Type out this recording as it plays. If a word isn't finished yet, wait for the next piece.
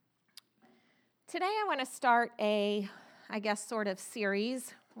Today I want to start sort of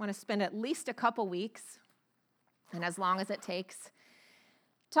series. I want to spend at least a couple weeks, and as long as it takes,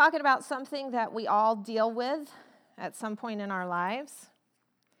 talking about something that we all deal with at some point in our lives.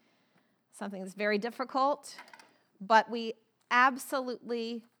 Something that's very difficult, but we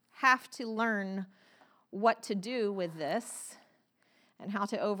absolutely have to learn what to do with this and how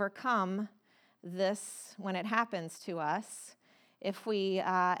to overcome this when it happens to us if we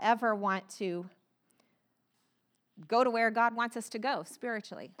ever want to go to where God wants us to go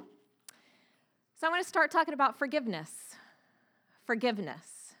spiritually. So I want to start talking about forgiveness.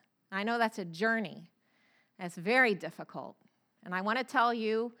 Forgiveness. I know that's a journey. It's very difficult. And I want to tell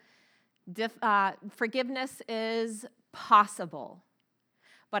you, forgiveness is possible,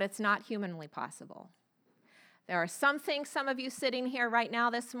 but it's not humanly possible. There are some things, some of you sitting here right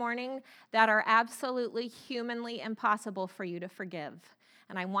now this morning, that are absolutely humanly impossible for you to forgive.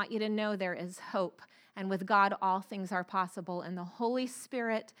 And I want you to know there is hope. And with God, all things are possible. And the Holy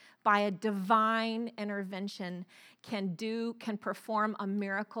Spirit, by a divine intervention, can perform a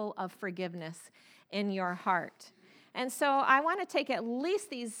miracle of forgiveness in your heart. And so I want to take at least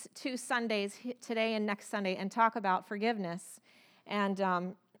these 2 Sundays, today and next Sunday, and talk about forgiveness. And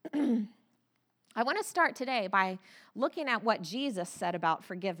I want to start today by looking at what Jesus said about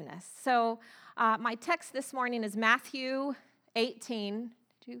forgiveness. So my text this morning is Matthew 18.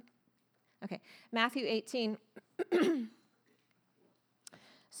 Matthew 18,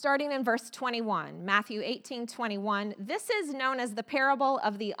 starting in verse 21. Matthew 18:21. This is known as the parable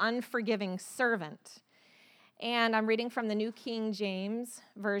of the unforgiving servant. And I'm reading from the New King James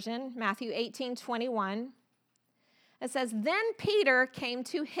Version, Matthew 18:21. It says, "Then Peter came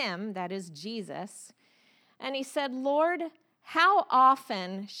to him," that is Jesus, "and he said, 'Lord, how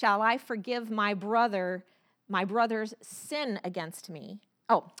often shall I forgive my brother's sin against me?'"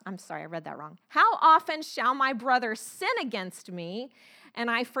 Oh, I'm sorry, I read that wrong. "How often shall my brother sin against me and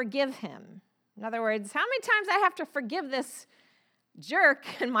I forgive him?" In other words, how many times I have to forgive this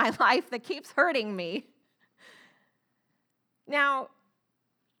jerk in my life that keeps hurting me? Now,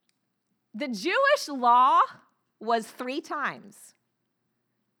 the Jewish law was 3 times.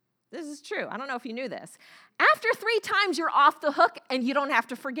 This is true. I don't know if you knew this. After 3 times, you're off the hook and you don't have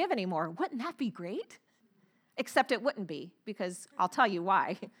to forgive anymore. Wouldn't that be great? Except it wouldn't be, because I'll tell you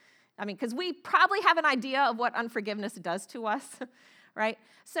why. Because we probably have an idea of what unforgiveness does to us, right?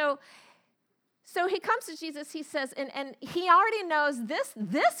 So he comes to Jesus, he says, and he already knows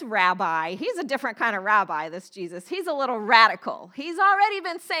this rabbi, he's a different kind of rabbi, this Jesus. He's a little radical. He's already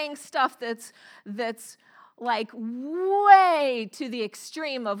been saying stuff that's like way to the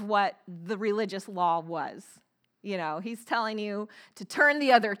extreme of what the religious law was. You know, he's telling you to turn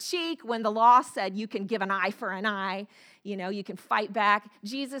the other cheek when the law said you can give an eye for an eye. You know, you can fight back.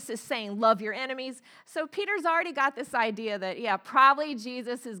 Jesus is saying, love your enemies. So Peter's already got this idea that, probably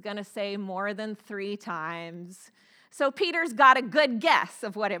Jesus is going to say more than 3 times. So Peter's got a good guess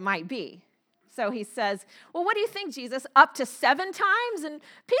of what it might be. So he says, well, what do you think, Jesus? Up to 7 times? And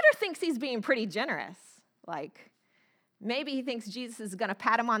Peter thinks he's being pretty generous. Like, maybe he thinks Jesus is going to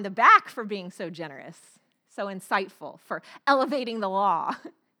pat him on the back for being so generous. So insightful, for elevating the law.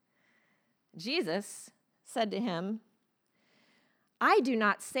 Jesus said to him, "I do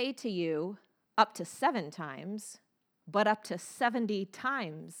not say to you up to 7 times, but up to 70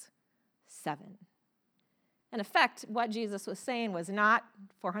 times 7. In effect, what Jesus was saying was not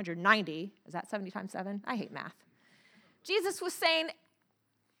 490. Is that 70 times 7? I hate math. Jesus was saying,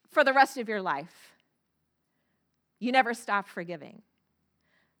 for the rest of your life, you never stop forgiving.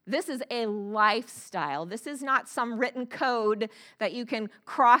 This is a lifestyle. This is not some written code that you can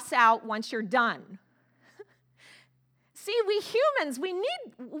cross out once you're done. See, we humans,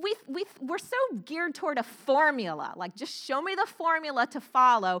 we're so geared toward a formula. Like, just show me the formula to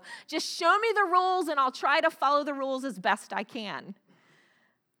follow. Just show me the rules, and I'll try to follow the rules as best I can.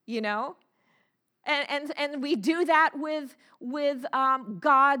 You know? And we do that with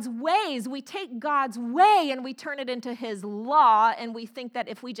God's ways. We take God's way and we turn it into his law, and we think that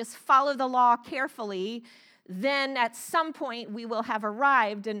if we just follow the law carefully, then at some point we will have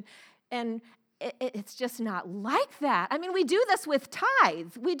arrived. And it's just not like that. We do this with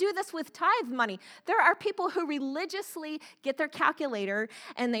tithe. We do this with tithe money. There are people who religiously get their calculator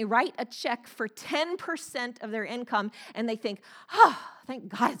and they write a check for 10% of their income, and they think, oh, thank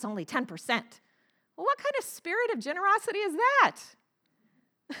God it's only 10%. Well, what kind of spirit of generosity is that?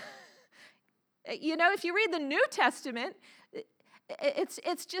 If you read the New Testament,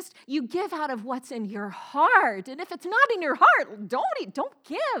 It's just you give out of what's in your heart. And if it's not in your heart, don't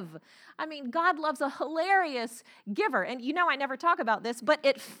give. I mean, God loves a hilarious giver. And I never talk about this, but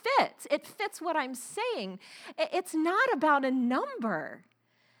it fits. It fits what I'm saying. It's not about a number.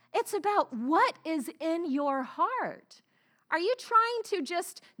 It's about what is in your heart. Are you trying to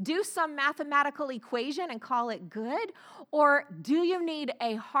just do some mathematical equation and call it good? Or do you need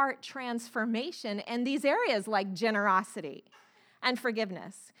a heart transformation in these areas like generosity and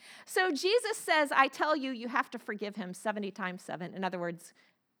forgiveness? So Jesus says, I tell you, you have to forgive him 70 times 7. In other words,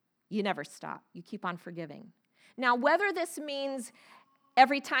 you never stop. You keep on forgiving. Now, whether this means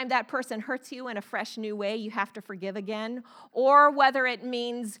every time that person hurts you in a fresh new way, you have to forgive again, or whether it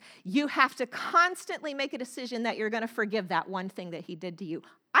means you have to constantly make a decision that you're going to forgive that one thing that he did to you.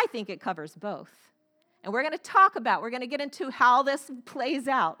 I think it covers both. And we're going to get into how this plays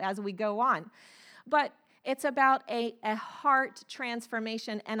out as we go on. But it's about a heart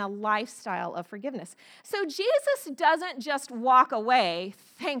transformation and a lifestyle of forgiveness. So Jesus doesn't just walk away,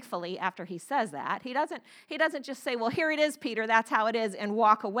 thankfully, after he says that. He doesn't just say, well, here it is, Peter, that's how it is, and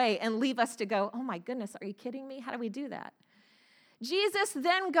walk away and leave us to go, oh my goodness, are you kidding me? How do we do that? Jesus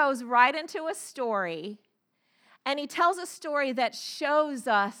then goes right into a story, and he tells a story that shows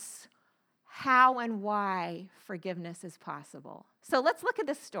us how and why forgiveness is possible. So let's look at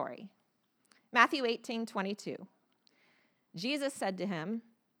this story. Matthew 18:22. Jesus said to him,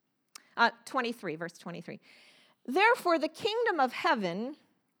 23, verse 23, therefore the kingdom of heaven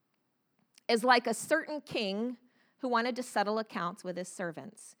is like a certain king who wanted to settle accounts with his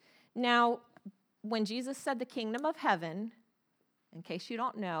servants. Now, when Jesus said the kingdom of heaven, in case you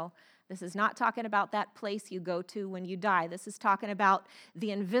don't know, this is not talking about that place you go to when you die. This is talking about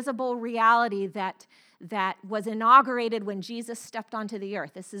the invisible reality that was inaugurated when Jesus stepped onto the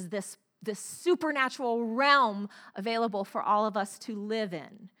earth. This is this supernatural realm available for all of us to live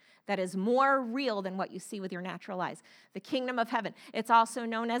in that is more real than what you see with your natural eyes. The kingdom of heaven. It's also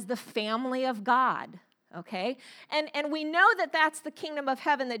known as the family of God, okay? And we know that that's the kingdom of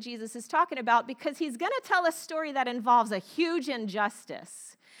heaven that Jesus is talking about because he's going to tell a story that involves a huge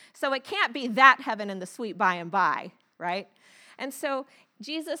injustice. So it can't be that heaven in the sweet by and by, right? And so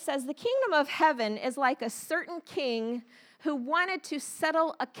Jesus says the kingdom of heaven is like a certain king who wanted to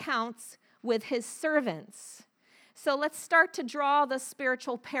settle accounts with his servants. So let's start to draw the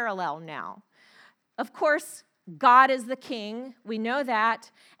spiritual parallel now. Of course, God is the king. We know that.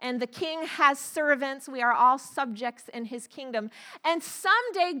 And the king has servants. We are all subjects in his kingdom. And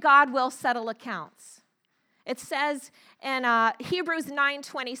someday God will settle accounts. It says in Hebrews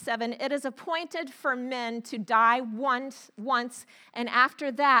 9:27, it is appointed for men to die once, and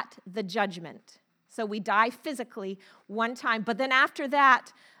after that, the judgment. So we die physically one time, but then after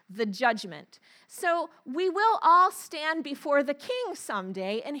that, the judgment. So we will all stand before the king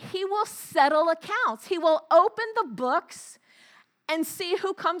someday, and he will settle accounts. He will open the books and see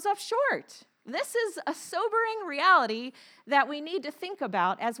who comes up short. This is a sobering reality that we need to think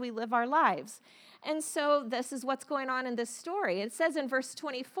about as we live our lives. And so this is what's going on in this story. It says in verse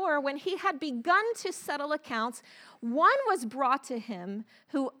 24, when he had begun to settle accounts, one was brought to him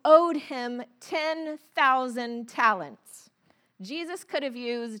who owed him 10,000 talents. Jesus could have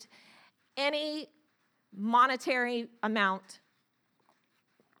used any monetary amount,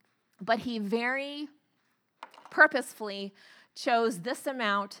 but he very purposefully chose this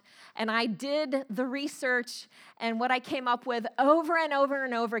amount, and I did the research, and what I came up with over and over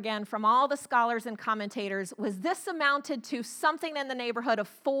and over again from all the scholars and commentators was this amounted to something in the neighborhood of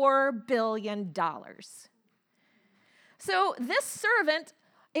 $4 billion. So this servant,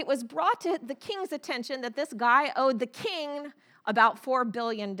 it was brought to the king's attention that this guy owed the king about $4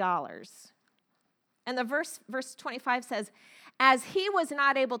 billion. And the verse 25 says, as he was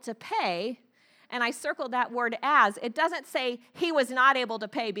not able to pay, and I circled that word as. It doesn't say he was not able to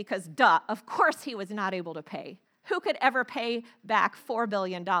pay because, of course he was not able to pay. Who could ever pay back $4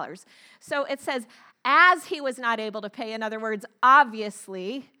 billion? So it says, as he was not able to pay, in other words,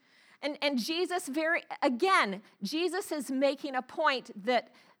 obviously. And Jesus Jesus is making a point that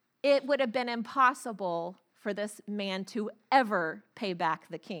it would have been impossible for this man to ever pay back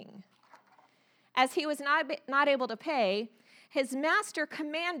the king. As he was not able to pay, his master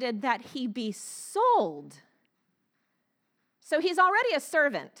commanded that he be sold. So he's already a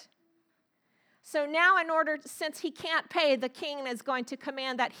servant. So now since he can't pay, the king is going to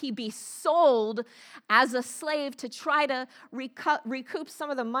command that he be sold as a slave to try to recoup some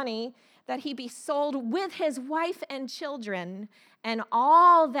of the money, that he be sold with his wife and children and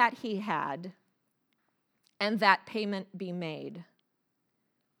all that he had, and that payment be made.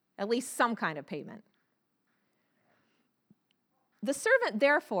 At least some kind of payment. The servant,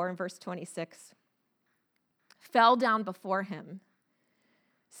 therefore, in verse 26, fell down before him,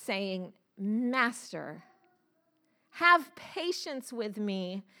 saying, Master, have patience with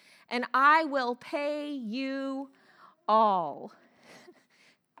me, and I will pay you all.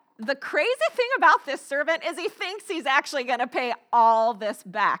 The crazy thing about this servant is he thinks he's actually going to pay all this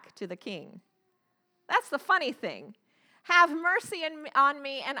back to the king. That's the funny thing. Have mercy on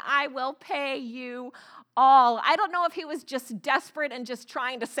me, and I will pay you all. I don't know if he was just desperate and just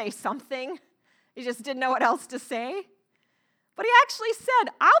trying to say something. He just didn't know what else to say. But he actually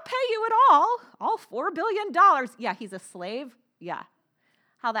said, I'll pay you it all $4 billion. Yeah, he's a slave. Yeah.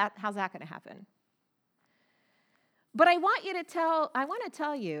 How's that going to happen? But I want to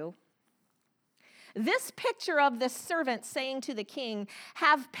tell you, this picture of this servant saying to the king,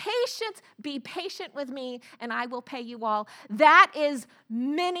 have patience, be patient with me, and I will pay you all. That is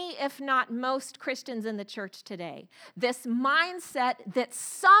many, if not most, Christians in the church today. This mindset that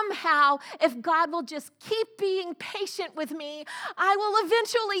somehow, if God will just keep being patient with me, I will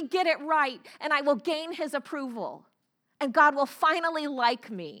eventually get it right, and I will gain his approval, and God will finally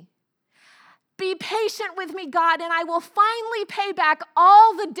like me. Be patient with me, God, and I will finally pay back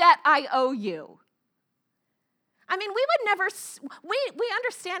all the debt I owe you. I mean, we would never, we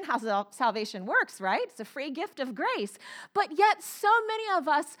understand how salvation works, right? It's a free gift of grace. But yet so many of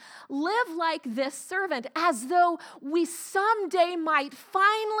us live like this servant as though we someday might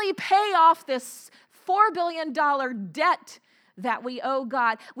finally pay off this $4 billion debt that we owe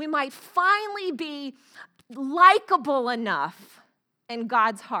God. We might finally be likable enough in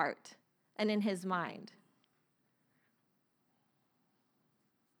God's heart and in his mind.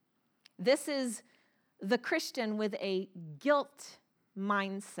 This is the Christian with a guilt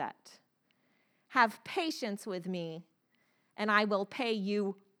mindset. Have patience with me, and I will pay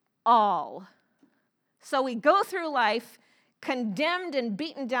you all. So we go through life condemned and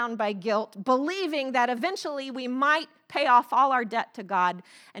beaten down by guilt, believing that eventually we might pay off all our debt to God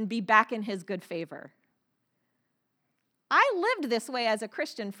and be back in his good favor. I lived this way as a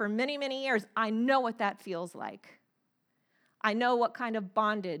Christian for many, many years. I know what that feels like. I know what kind of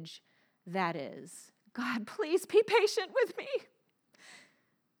bondage that is. God, please be patient with me.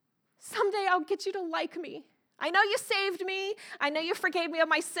 Someday I'll get you to like me. I know you saved me. I know you forgave me of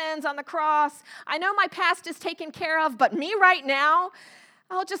my sins on the cross. I know my past is taken care of, but me right now,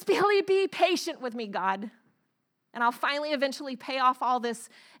 I'll just really be patient with me, God. And I'll finally eventually pay off all this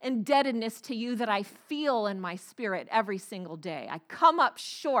indebtedness to you that I feel in my spirit every single day. I come up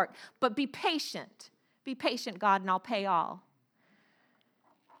short, but be patient. Be patient, God, and I'll pay all.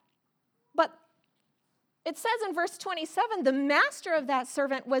 But it says in verse 27, the master of that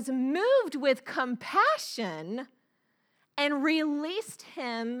servant was moved with compassion and released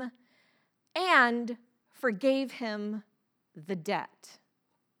him and forgave him the debt.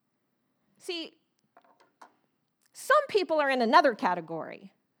 See, some people are in another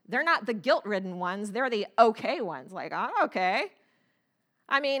category. They're not the guilt-ridden ones. They're the okay ones. Like, I'm okay.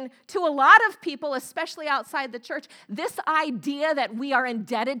 I mean, to a lot of people, especially outside the church, this idea that we are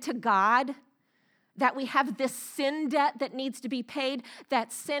indebted to God, that we have this sin debt that needs to be paid,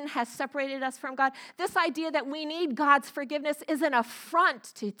 that sin has separated us from God, this idea that we need God's forgiveness is an affront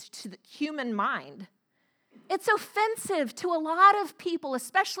to the human mind. It's offensive to a lot of people,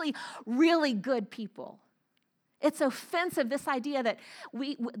 especially really good people. It's offensive, this idea that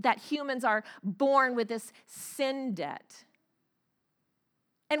that humans are born with this sin debt.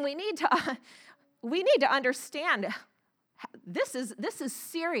 And we need to understand this is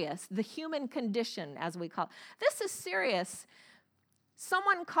serious, the human condition, as we call it. This is serious.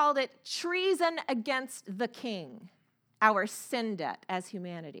 Someone called it treason against the king, our sin debt as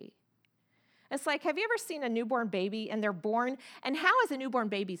humanity. It's like, have you ever seen a newborn baby and they're born, and how is a newborn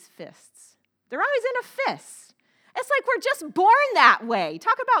baby's fists? They're always in a fist. It's like we're just born that way.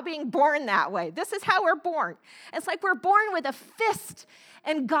 Talk about being born that way. This is how we're born. It's like we're born with a fist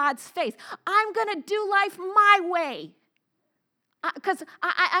in God's face. I'm going to do life my way because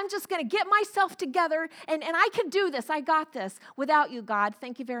I'm just going to get myself together, and I can do this. I got this. Without you, God,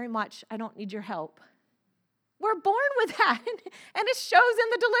 thank you very much. I don't need your help. We're born with that, and it shows in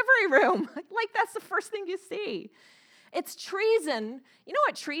the delivery room. Like, that's the first thing you see. It's treason. You know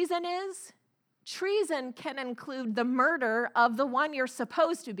what treason is? Treason can include the murder of the one you're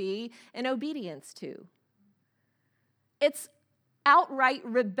supposed to be in obedience to. It's outright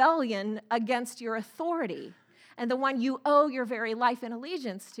rebellion against your authority and the one you owe your very life and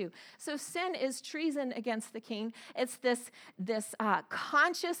allegiance to. So sin is treason against the king. It's this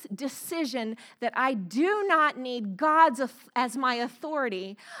conscious decision that I do not need God's as my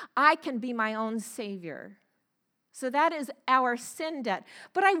authority. I can be my own savior. So that is our sin debt.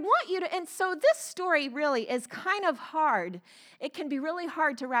 But I want you to, and so this story really is kind of hard. It can be really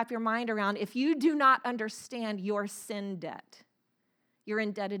hard to wrap your mind around if you do not understand your sin debt, your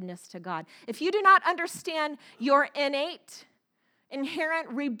indebtedness to God. If you do not understand your innate, inherent,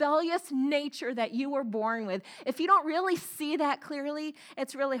 rebellious nature that you were born with, if you don't really see that clearly,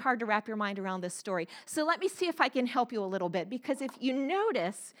 it's really hard to wrap your mind around this story. So let me see if I can help you a little bit, because if you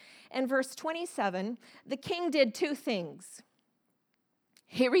notice in verse 27, the king did two things.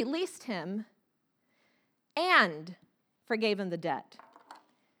 He released him and forgave him the debt.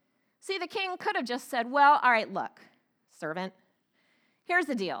 See, the king could have just said, well, all right, look, servant, here's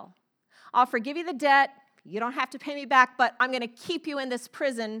the deal. I'll forgive you the debt. You don't have to pay me back, but I'm going to keep you in this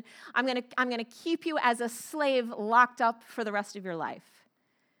prison. I'm going to keep you as a slave locked up for the rest of your life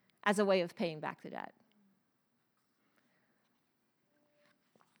as a way of paying back the debt.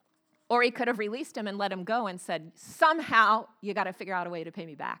 Or he could have released him and let him go and said, somehow you got to figure out a way to pay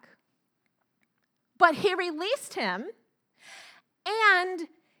me back. But he released him and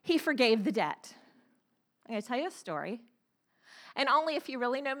he forgave the debt. I'm going to tell you a story. And only if you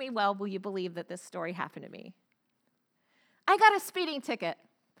really know me well will you believe that this story happened to me. I got a speeding ticket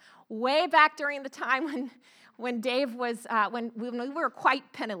way back during the time when Dave was, when we were quite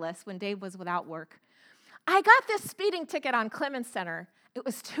penniless, when Dave was without work. I got this speeding ticket on Clemens Center. It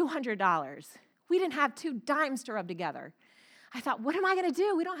was $200. We didn't have 2 dimes to rub together. I thought, what am I going to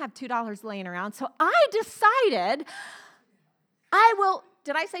do? We don't have $2 laying around. So I decided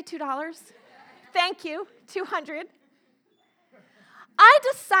did I say $2? Thank you, 200. I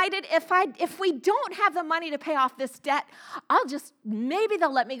decided if we don't have the money to pay off this debt, maybe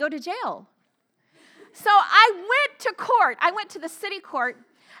they'll let me go to jail. So I went to court. I went to the city court,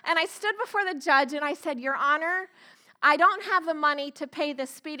 and I stood before the judge, and I said, Your Honor, I don't have the money to pay this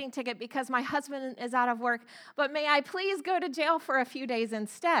speeding ticket because my husband is out of work, but may I please go to jail for a few days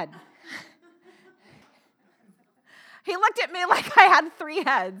instead? He looked at me like I had 3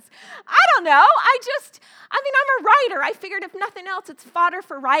 heads. I don't know. I'm a writer. I figured if nothing else, it's fodder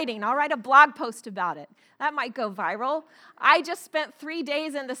for writing. I'll write a blog post about it. That might go viral. I just spent 3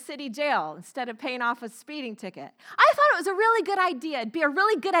 days in the city jail instead of paying off a speeding ticket. I thought it was a really good idea. It'd be a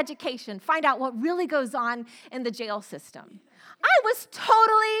really good education. Find out what really goes on in the jail system. I was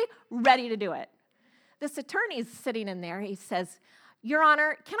totally ready to do it. This attorney's sitting in there. He says, Your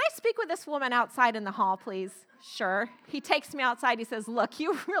Honor, can I speak with this woman outside in the hall, please? Sure. He takes me outside. He says, look,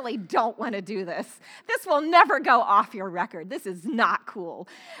 you really don't want to do this. This will never go off your record. This is not cool.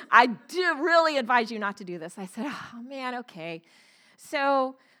 I do really advise you not to do this. I said, oh, man, okay.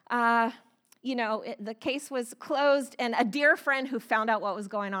 So, the case was closed, and a dear friend who found out what was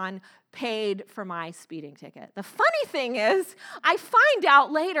going on paid for my speeding ticket. The funny thing is, I find out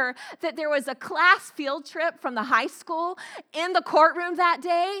later that there was a class field trip from the high school in the courtroom that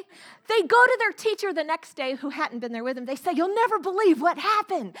day. They go to their teacher the next day who hadn't been there with them. They say, you'll never believe what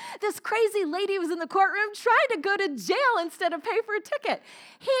happened. This crazy lady was in the courtroom trying to go to jail instead of pay for a ticket.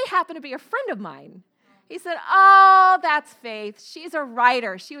 He happened to be a friend of mine. He said, oh, that's Faith. She's a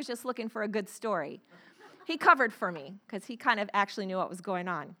writer. She was just looking for a good story. He covered for me because he kind of actually knew what was going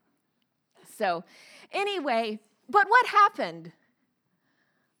on. So anyway, but what happened?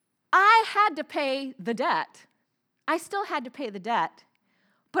 I had to pay the debt. I still had to pay the debt,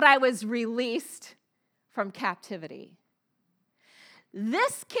 but I was released from captivity.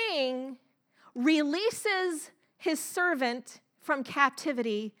 This king releases his servant from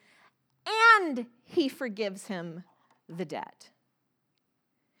captivity, and he forgives him the debt.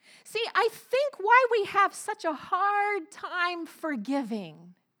 See, I think why we have such a hard time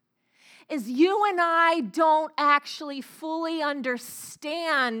forgiving is you and I don't actually fully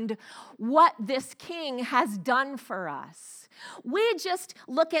understand what this king has done for us. We just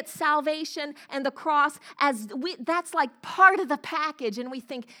look at salvation and the cross as that's like part of the package, and we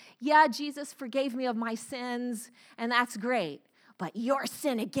think, yeah, Jesus forgave me of my sins, and that's great, but your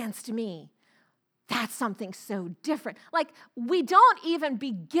sin against me, that's something so different. Like, we don't even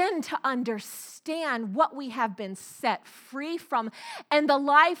begin to understand what we have been set free from and the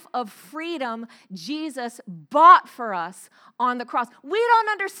life of freedom Jesus bought for us on the cross. We don't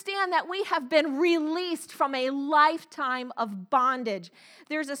understand that we have been released from a lifetime of bondage.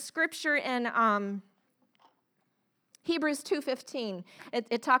 There's a scripture in Hebrews 2:15.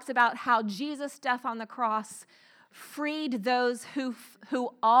 It talks about how Jesus' death on the cross freed those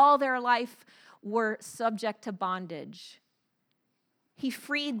who all their life were subject to bondage. He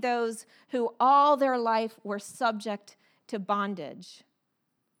freed those who all their life were subject to bondage.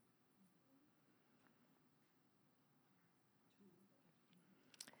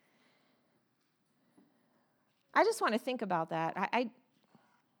 I just want to think about that.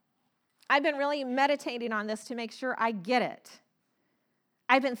 I've been really meditating on this to make sure I get it.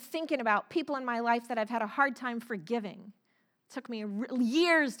 I've been thinking about people in my life that I've had a hard time forgiving. It took me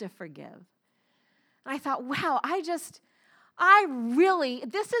years to forgive. And I thought, wow,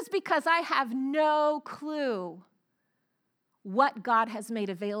 this is because I have no clue what God has made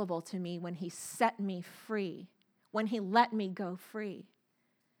available to me when he set me free, when he let me go free.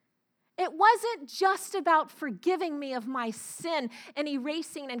 It wasn't just about forgiving me of my sin and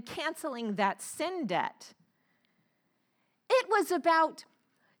erasing and canceling that sin debt. It was about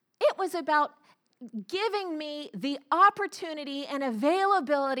giving me the opportunity and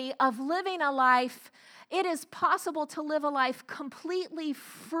availability of living a life. It is possible to live a life completely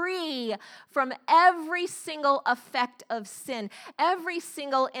free from every single effect of sin, every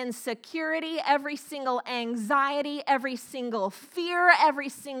single insecurity, every single anxiety, every single fear, every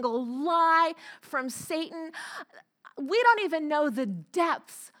single lie from Satan. We don't even know the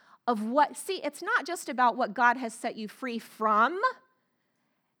depths of it's not just about what God has set you free from.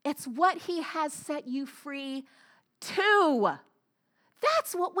 It's what he has set you free to.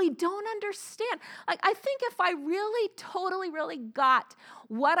 That's what we don't understand. I think if I really, totally got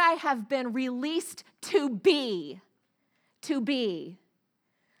what I have been released to be,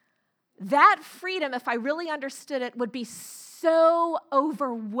 that freedom, if I really understood it, would be so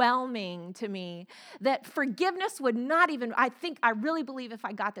overwhelming to me that forgiveness would not even, I really believe if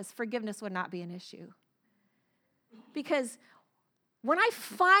I got this, forgiveness would not be an issue. Because when I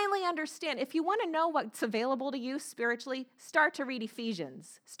finally understand, if you want to know what's available to you spiritually, start to read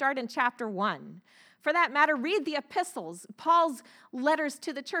Ephesians. Start in chapter 1. For that matter, read the epistles, Paul's letters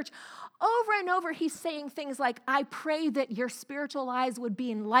to the church. Over and over, he's saying things like, I pray that your spiritual eyes would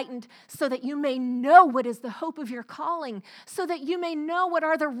be enlightened so that you may know what is the hope of your calling, so that you may know what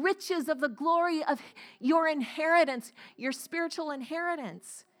are the riches of the glory of your inheritance, your spiritual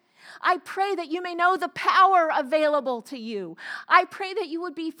inheritance. I pray that you may know the power available to you. I pray that you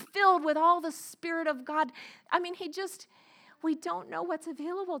would be filled with all the Spirit of God. We don't know what's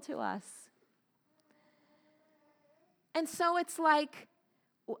available to us. And so it's like,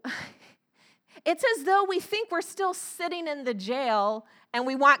 it's as though we think we're still sitting in the jail and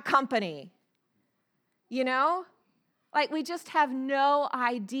we want company. You know? Like we just have no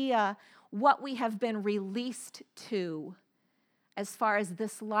idea what we have been released to as far as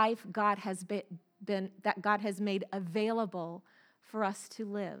this life God has that God has made available for us to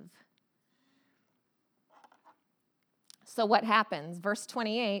live. So what happens? Verse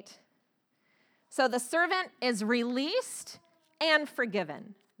 28. So the servant is released and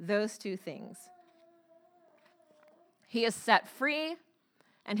forgiven. Those two things. He is set free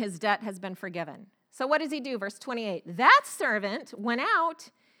and his debt has been forgiven. So what does he do? Verse 28. That servant went out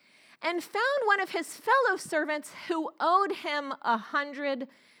and found one of his fellow servants who owed him 100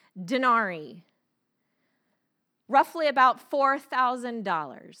 denarii, roughly about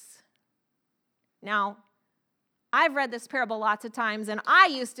 $4,000. Now, I've read this parable lots of times, and I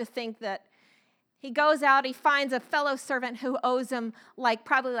used to think that he goes out, he finds a fellow servant who owes him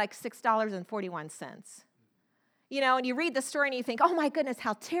probably $6.41. You know, and you read the story and you think, oh my goodness,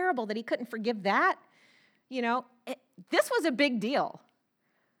 how terrible that he couldn't forgive that. You know, this was a big deal.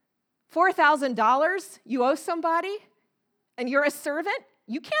 $4,000 you owe somebody, and you're a servant?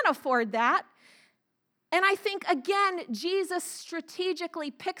 You can't afford that. And I think, again, Jesus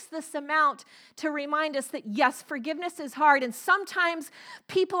strategically picks this amount to remind us that, yes, forgiveness is hard, and sometimes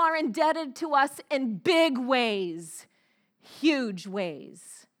people are indebted to us in big ways, huge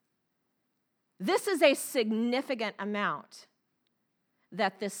ways. This is a significant amount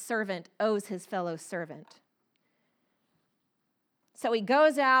that this servant owes his fellow servant. So he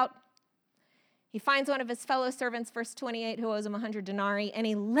goes out. He finds one of his fellow servants, verse 28, who owes him 100 denarii, and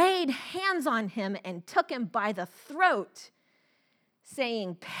he laid hands on him and took him by the throat,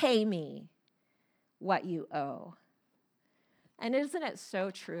 saying, pay me what you owe. And isn't it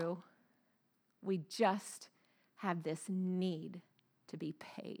so true? We just have this need to be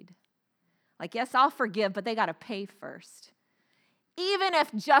paid. Yes, I'll forgive, but they got to pay first. Even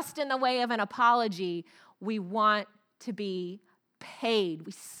if just in the way of an apology, we want to be paid.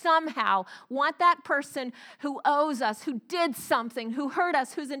 We somehow want that person who owes us, who did something, who hurt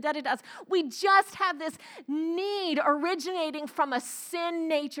us, who's indebted to us. We just have this need originating from a sin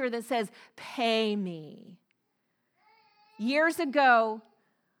nature that says, pay me. Years ago,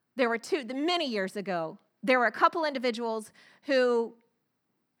 many years ago, there were a couple individuals who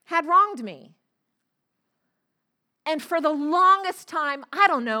had wronged me. And for the longest time, I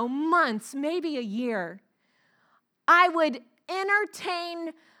don't know, months, maybe a year, I would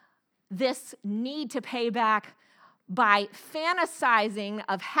entertain this need to pay back by fantasizing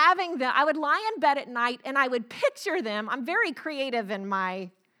of having them. I would lie in bed at night and I would picture them. I'm very creative in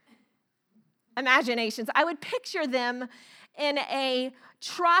my imaginations. I would picture them in a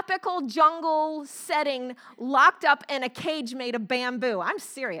tropical jungle setting, locked up in a cage made of bamboo. I'm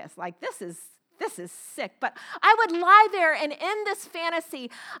serious. Like, this is sick. But I would lie there, and in this fantasy,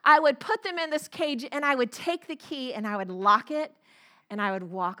 I would put them in this cage, and I would take the key, and I would lock it, and I would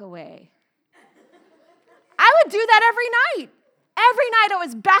walk away. I would do that every night. Every night I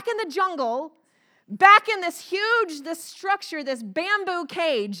was back in the jungle, back in this structure, this bamboo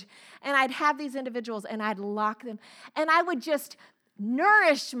cage, and I'd have these individuals, and I'd lock them, and I would just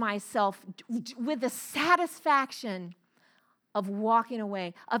nourish myself with the satisfaction of walking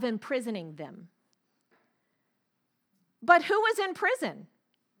away, of imprisoning them. But who was in prison?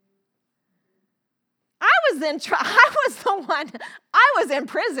 I was in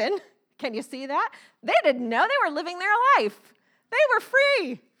prison. Can you see that? They didn't know. They were living their life. They were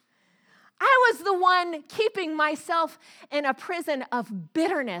free. I was the one keeping myself in a prison of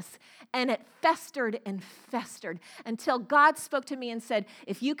bitterness, and it festered and festered until God spoke to me and said,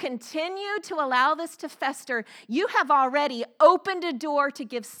 if you continue to allow this to fester, you have already opened a door to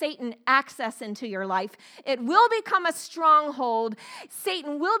give Satan access into your life. It will become a stronghold.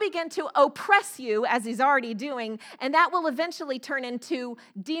 Satan will begin to oppress you, as he's already doing, and that will eventually turn into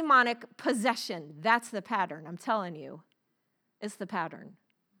demonic possession. That's the pattern, I'm telling you. It's the pattern.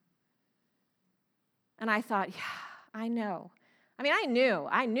 And I thought, yeah, I know. I mean, I knew.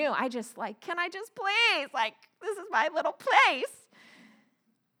 I just can I just please? This is my little place.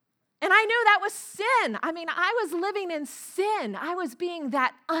 And I knew that was sin. I mean, I was living in sin. I was being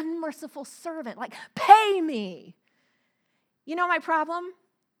that unmerciful servant. Pay me. You know my problem?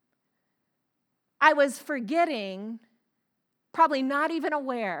 I was forgetting, probably not even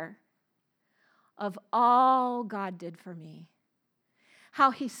aware, of all God did for me.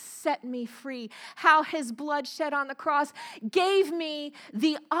 How he set me free, how his blood shed on the cross gave me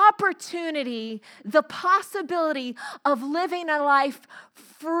the opportunity, the possibility of living a life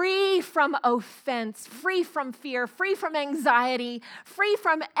free from offense, free from fear, free from anxiety, free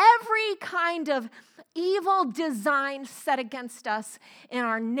from every kind of evil design set against us in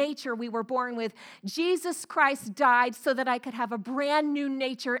our nature we were born with. Jesus Christ died so that I could have a brand new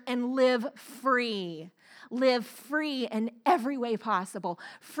nature and live free. Live free in every way possible.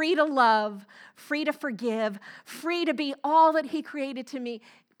 Free to love, free to forgive, free to be all that he created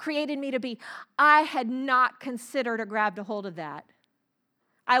me to be. I had not considered or grabbed a hold of that.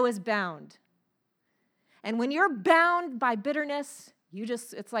 I was bound. And when you're bound by bitterness,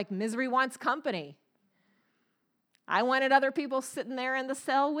 it's like misery wants company. I wanted other people sitting there in the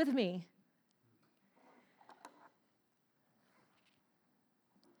cell with me.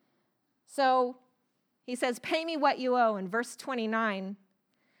 So he says, pay me what you owe in verse 29.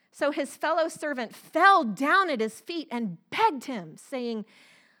 So his fellow servant fell down at his feet and begged him, saying,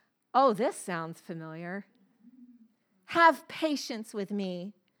 oh, this sounds familiar. Have patience with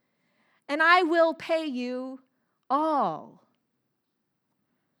me, and I will pay you all.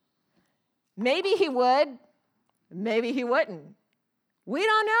 Maybe he would, maybe he wouldn't. We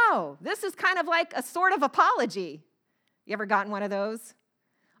don't know. This is kind of like a sort of apology. You ever gotten one of those?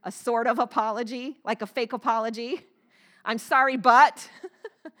 A sort of apology, like a fake apology. I'm sorry, but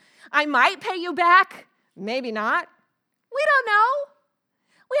I might pay you back. Maybe not. We don't know.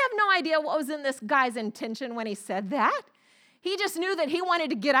 We have no idea what was in this guy's intention when he said that. He just knew that he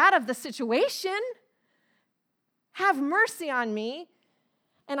wanted to get out of the situation. Have mercy on me,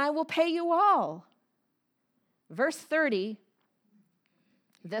 and I will pay you all. Verse 30,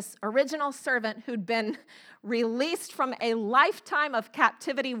 this original servant who'd been released from a lifetime of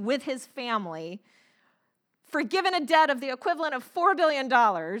captivity with his family, forgiven a debt of the equivalent of $4 billion,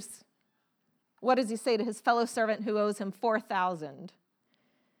 what does he say to his fellow servant who owes him $4,000?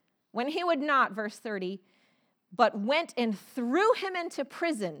 When he would not, verse 30, but went and threw him into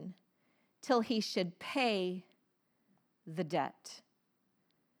prison till he should pay the debt.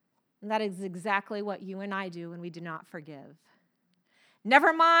 And that is exactly what you and I do when we do not forgive.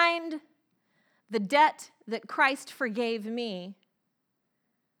 Never mind the debt that Christ forgave me.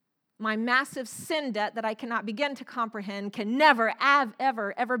 My massive sin debt that I cannot begin to comprehend can never,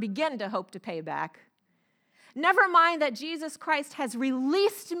 ever begin to hope to pay back. Never mind that Jesus Christ has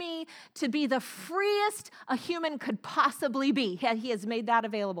released me to be the freest a human could possibly be. He has made that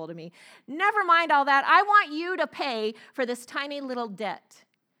available to me. Never mind all that. I want you to pay for this tiny little debt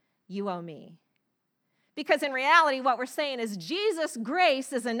you owe me. Because in reality, what we're saying is Jesus'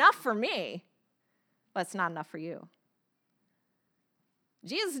 grace is enough for me, but it's not enough for you.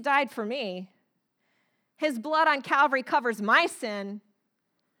 Jesus died for me. His blood on Calvary covers my sin,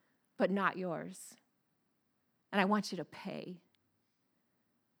 but not yours. And I want you to pay.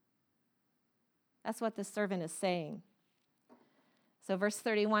 That's what the servant is saying. So verse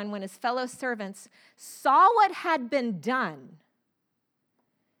 31, when his fellow servants saw what had been done,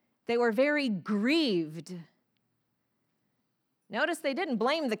 they were very grieved. Notice they didn't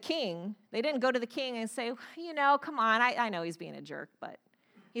blame the king. They didn't go to the king and say, come on, I know he's being a jerk, but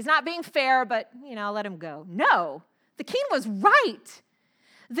he's not being fair, but, let him go. No, the king was right.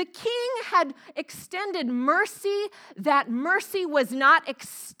 The king had extended mercy. That mercy was not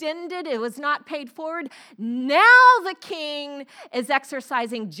extended. It was not paid forward. Now the king is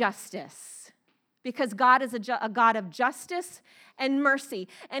exercising justice because God is a God of justice and mercy.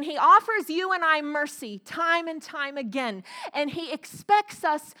 And he offers you and I mercy time and time again. And he expects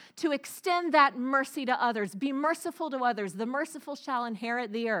us to extend that mercy to others. Be merciful to others. The merciful shall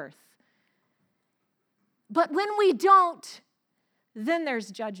inherit the earth. But when we don't, then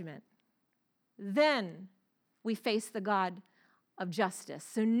there's judgment. Then we face the God of justice.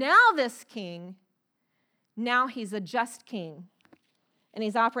 So now this king, now he's a just king. And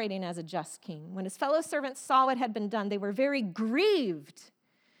he's operating as a just king. When his fellow servants saw what had been done, they were very grieved.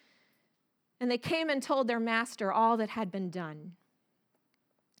 And they came and told their master all that had been done.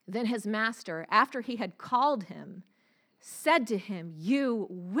 Then his master, after he had called him, said to him, "You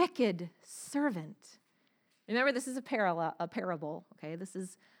wicked servant." Remember, this is a parable, okay? This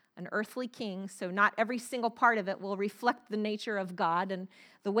is an earthly king, so not every single part of it will reflect the nature of God and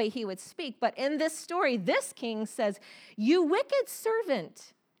the way he would speak. But in this story, this king says, "You wicked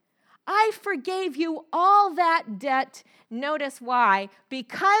servant, I forgave you all that debt." Notice why?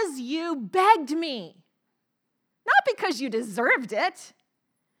 Because you begged me. Not because you deserved it,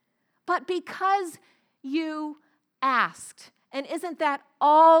 but because you asked. And isn't that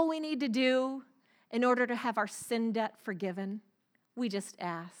all we need to do in order to have our sin debt forgiven? We just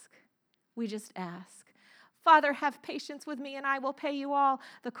ask. We just ask. "Father, have patience with me and I will pay you all."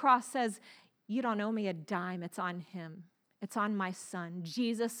 The cross says, you don't owe me a dime. It's on him. It's on my son.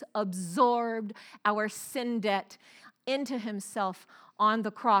 Jesus absorbed our sin debt into himself on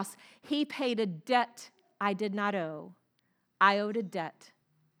the cross. He paid a debt I did not owe. I owed a debt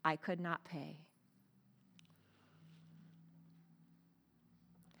I could not pay.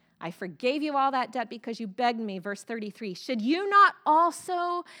 "I forgave you all that debt because you begged me." Verse 33, "Should you not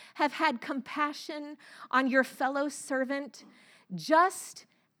also have had compassion on your fellow servant, just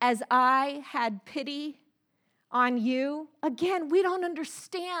as I had pity on you?" Again, we don't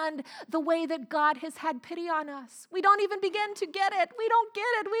understand the way that God has had pity on us. We don't even begin to get it. We don't get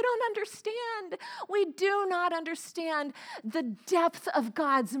it. We don't understand. We do not understand the depth of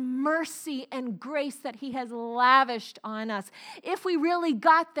God's mercy and grace that he has lavished on us. If we really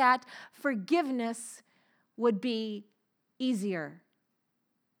got that, forgiveness would be easier,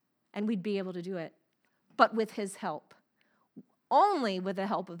 and we'd be able to do it, but with his help, only with the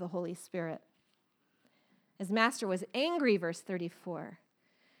help of the Holy Spirit. His master was angry, verse 34,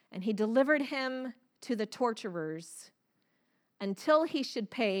 and he delivered him to the torturers until he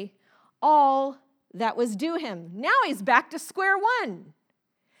should pay all that was due him. Now he's back to square one.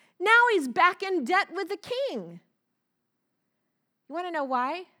 Now he's back in debt with the king. You want to know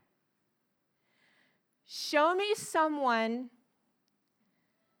why? Show me someone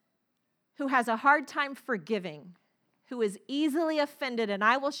who has a hard time forgiving, who is easily offended, and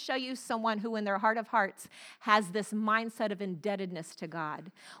I will show you someone who in their heart of hearts has this mindset of indebtedness to God.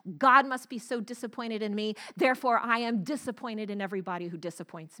 God must be so disappointed in me, therefore I am disappointed in everybody who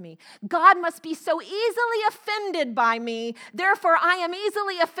disappoints me. God must be so easily offended by me, therefore I am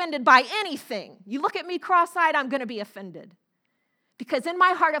easily offended by anything. You look at me cross-eyed, I'm going to be offended. Because in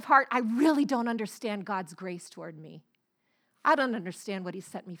my heart of heart, I really don't understand God's grace toward me. I don't understand what he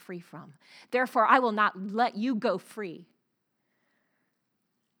set me free from. Therefore, I will not let you go free.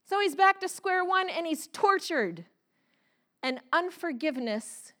 So he's back to square one and he's tortured. And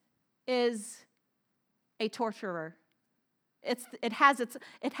unforgiveness is a torturer. It has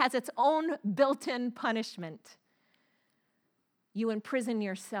its own built-in punishment. You imprison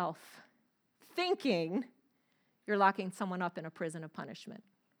yourself thinking you're locking someone up in a prison of punishment.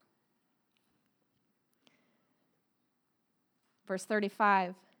 Verse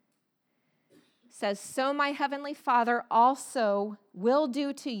 35 says, "So my heavenly Father also will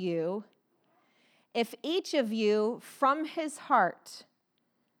do to you if each of you from his heart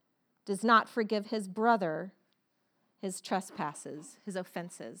does not forgive his brother his trespasses, his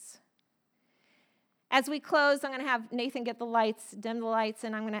offenses." As we close, I'm going to have Nathan get the lights, dim the lights,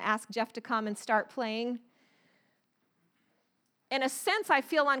 and I'm going to ask Jeff to come and start playing. in a sense, I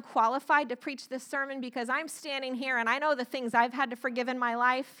feel unqualified to preach this sermon because I'm standing here and I know the things I've had to forgive in my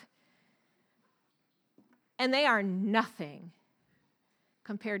life, and they are nothing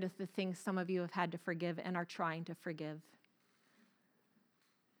compared to the things some of you have had to forgive and are trying to forgive.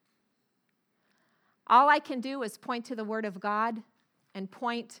 All I can do is point to the Word of God and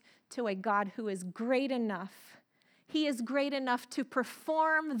point to a God who is great enough. He is great enough to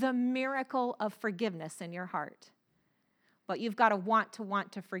perform the miracle of forgiveness in your heart. But you've got to want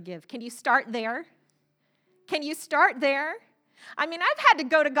to forgive. Can you start there? Can you start there? I mean, I've had to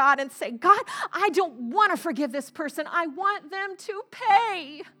go to God and say, God, I don't want to forgive this person. I want them to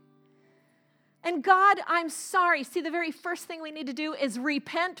pay. And God, I'm sorry. See, the very first thing we need to do is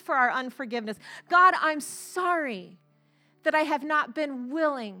repent for our unforgiveness. God, I'm sorry that I have not been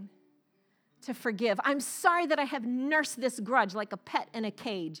willing to forgive. I'm sorry that I have nursed this grudge like a pet in a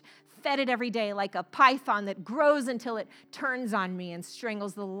cage, fed it every day like a python that grows until it turns on me and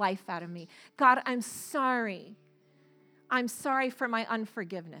strangles the life out of me. God, I'm sorry. I'm sorry for my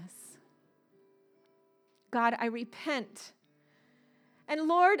unforgiveness. God, I repent. And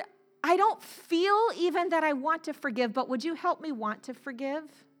Lord, I don't feel even that I want to forgive, but would you help me want to forgive?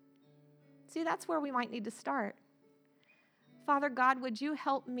 See, that's where we might need to start. Father God, would you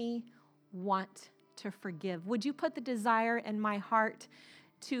help me want to forgive? Would you put the desire in my heart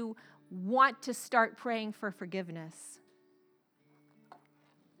to want to start praying for forgiveness?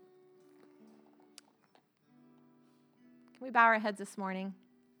 Can we bow our heads this morning?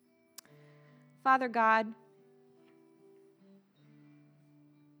 Father God,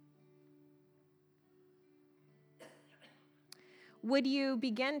 would you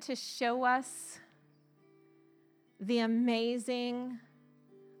begin to show us the amazing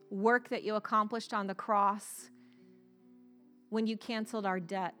work that you accomplished on the cross when you canceled our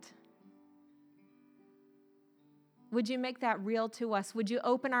debt? Would you make that real to us? Would you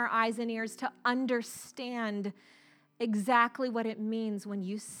open our eyes and ears to understand exactly what it means when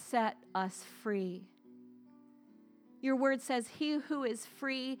you set us free? Your word says, he who is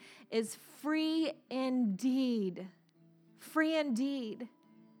free indeed. Free indeed.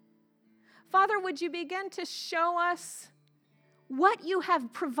 Father, would you begin to show us what you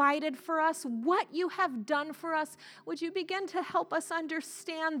have provided for us, what you have done for us? Would you begin to help us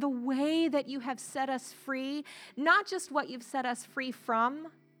understand the way that you have set us free, not just what you've set us free from,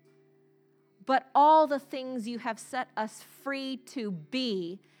 but all the things you have set us free to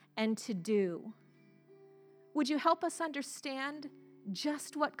be and to do? Would you help us understand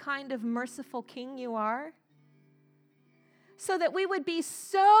just what kind of merciful King you are? So that we would be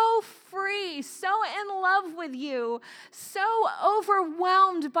so free, so in love with you, so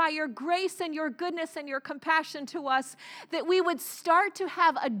overwhelmed by your grace and your goodness and your compassion to us, that we would start to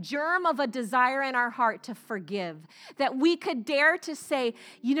have a germ of a desire in our heart to forgive. That we could dare to say,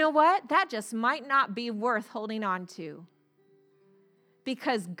 you know what? That just might not be worth holding on to,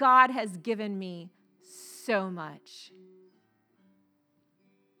 because God has given me so much.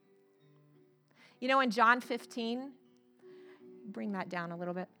 You know, in John 15, bring that down a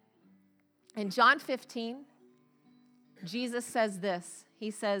little bit. In John 15, Jesus says this. He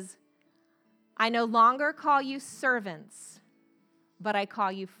says, I no longer call you servants, but I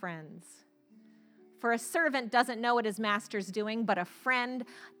call you friends. For a servant doesn't know what his master's doing, but a friend,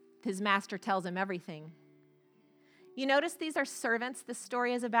 his master tells him everything. You notice these are servants this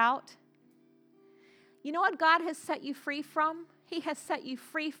story is about? You know what God has set you free from? He has set you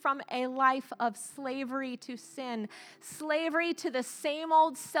free from a life of slavery to sin, slavery to the same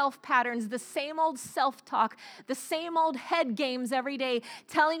old self-patterns, the same old self-talk, the same old head games every day,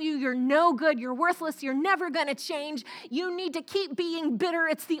 telling you you're no good, you're worthless, you're never going to change. You need to keep being bitter.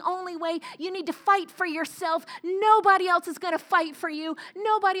 It's the only way. You need to fight for yourself. Nobody else is going to fight for you.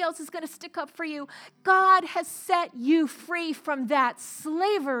 Nobody else is going to stick up for you. God has set you free from that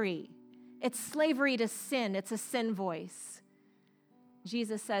slavery. It's slavery to sin. It's a sin voice.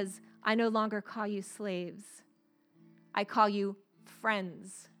 Jesus says, I no longer call you slaves. I call you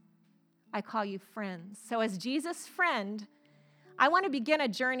friends. I call you friends. So as Jesus' friend, I want to begin a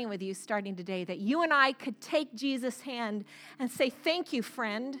journey with you starting today, that you and I could take Jesus' hand and say, thank you,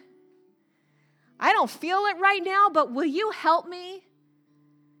 friend. I don't feel it right now, but will you help me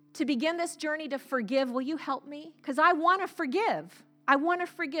to begin this journey to forgive? Will you help me? Because I want to forgive. I want to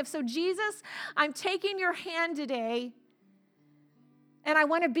forgive. So Jesus, I'm taking your hand today, and I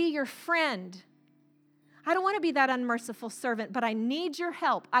want to be your friend. I don't want to be that unmerciful servant, but I need your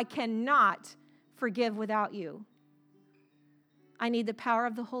help. I cannot forgive without you. I need the power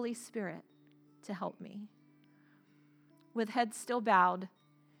of the Holy Spirit to help me. With heads still bowed,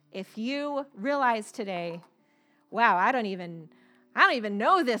 if you realize today, wow, I don't even I don't even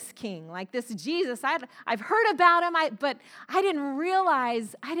know this king, like this Jesus. I've heard about him, but I didn't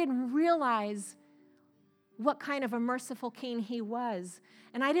realize what kind of a merciful king he was.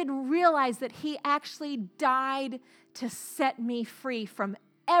 And I didn't realize that he actually died to set me free from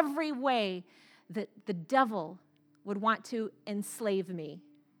every way that the devil would want to enslave me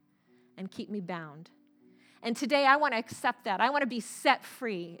and keep me bound. And today I want to accept that. I want to be set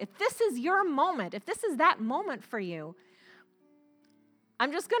free. If this is your moment, if this is that moment for you,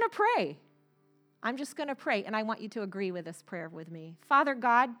 I'm just going to pray. I'm just going to pray, and I want you to agree with this prayer with me. Father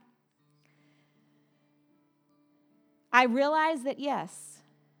God, I realize that, yes,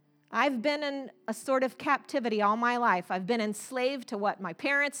 I've been in a sort of captivity all my life. I've been enslaved to what my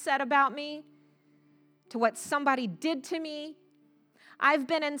parents said about me, to what somebody did to me. I've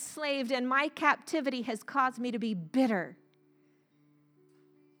been enslaved, and my captivity has caused me to be bitter.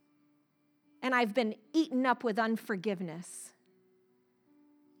 And I've been eaten up with unforgiveness.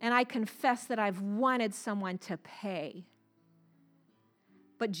 And I confess that I've wanted someone to pay.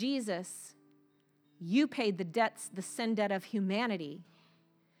 But Jesus, you paid the debts, the sin debt of humanity.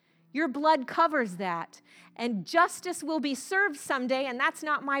 Your blood covers that. And justice will be served someday, and that's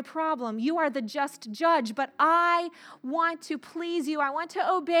not my problem. You are the just judge, but I want to please you. I want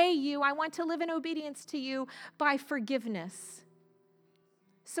to obey you. I want to live in obedience to you by forgiveness.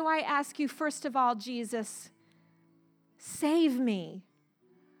 So I ask you, first of all, Jesus, save me.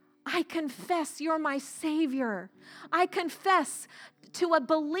 I confess you're my Savior. I confess to a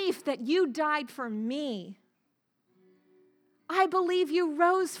belief that you died for me. I believe you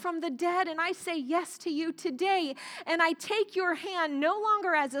rose from the dead, and I say yes to you today. And I take your hand no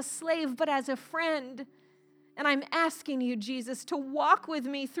longer as a slave, but as a friend. And I'm asking you, Jesus, to walk with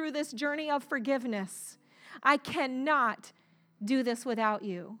me through this journey of forgiveness. I cannot do this without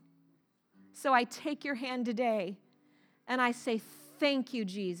you. So I take your hand today, and I say, thank you,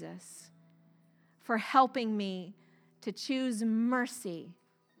 Jesus, for helping me to choose mercy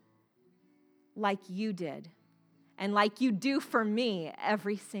like you did and like you do for me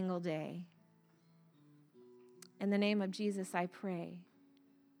every single day. In the name of Jesus, I pray.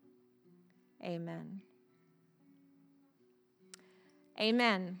 Amen.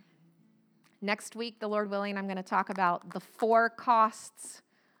 Amen. Next week, the Lord willing, I'm going to talk about the 4 costs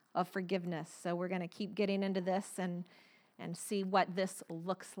of forgiveness. So we're going to keep getting into this and see what this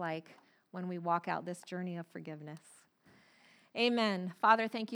looks like when we walk out this journey of forgiveness. Amen. Father, thank you.